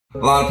A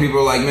lot of people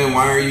are like, man,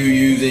 why are you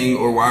using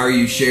or why are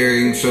you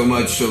sharing so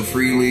much so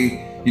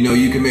freely? You know,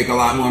 you can make a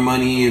lot more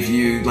money if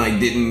you like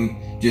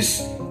didn't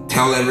just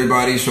tell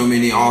everybody so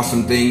many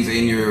awesome things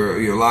in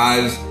your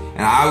lives.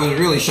 And I was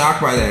really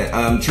shocked by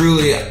that.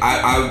 Truly,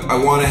 I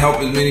want to help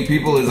as many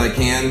people as I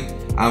can.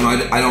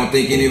 I don't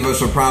think any of us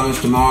are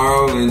promised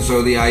tomorrow, and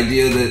so the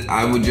idea that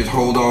I would just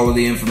hold all of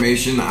the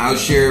information, I'll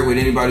share it with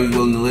anybody who's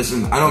willing to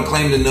listen. I don't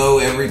claim to know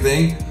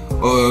everything.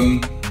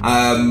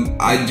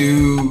 I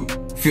do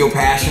feel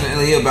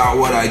passionately about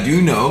what I do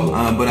know,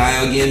 but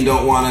I again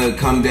don't want to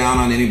come down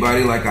on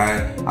anybody like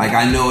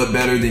I know it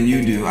better than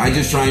you do. I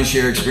just try and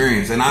share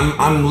experience, and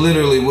I'm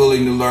literally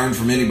willing to learn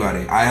from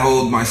anybody. I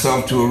hold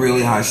myself to a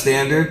really high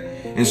standard,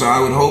 and so I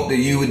would hope that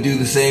you would do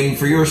the same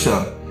for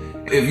yourself.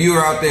 If you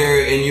are out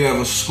there and you have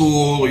a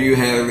school or you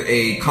have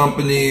a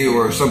company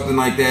or something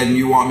like that and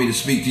you want me to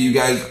speak to you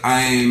guys,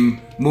 I'm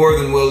more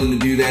than willing to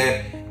do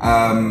that.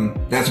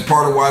 That's a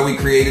part of why we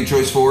created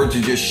Choice Forward,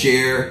 to just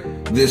share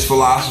this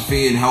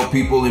philosophy and help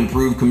people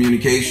improve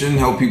communication,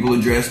 help people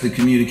address the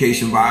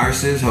communication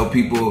viruses, help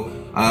people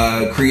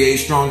create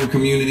stronger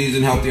communities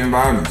and healthier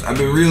environments. I've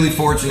been really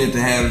fortunate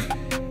to have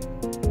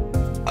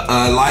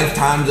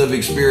lifetimes of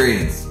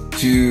experience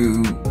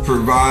to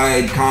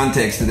provide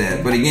context to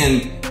that. But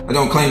again, I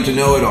don't claim to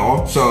know it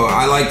all, so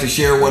I like to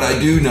share what I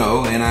do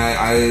know, and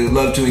I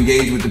love to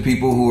engage with the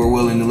people who are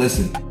willing to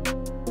listen.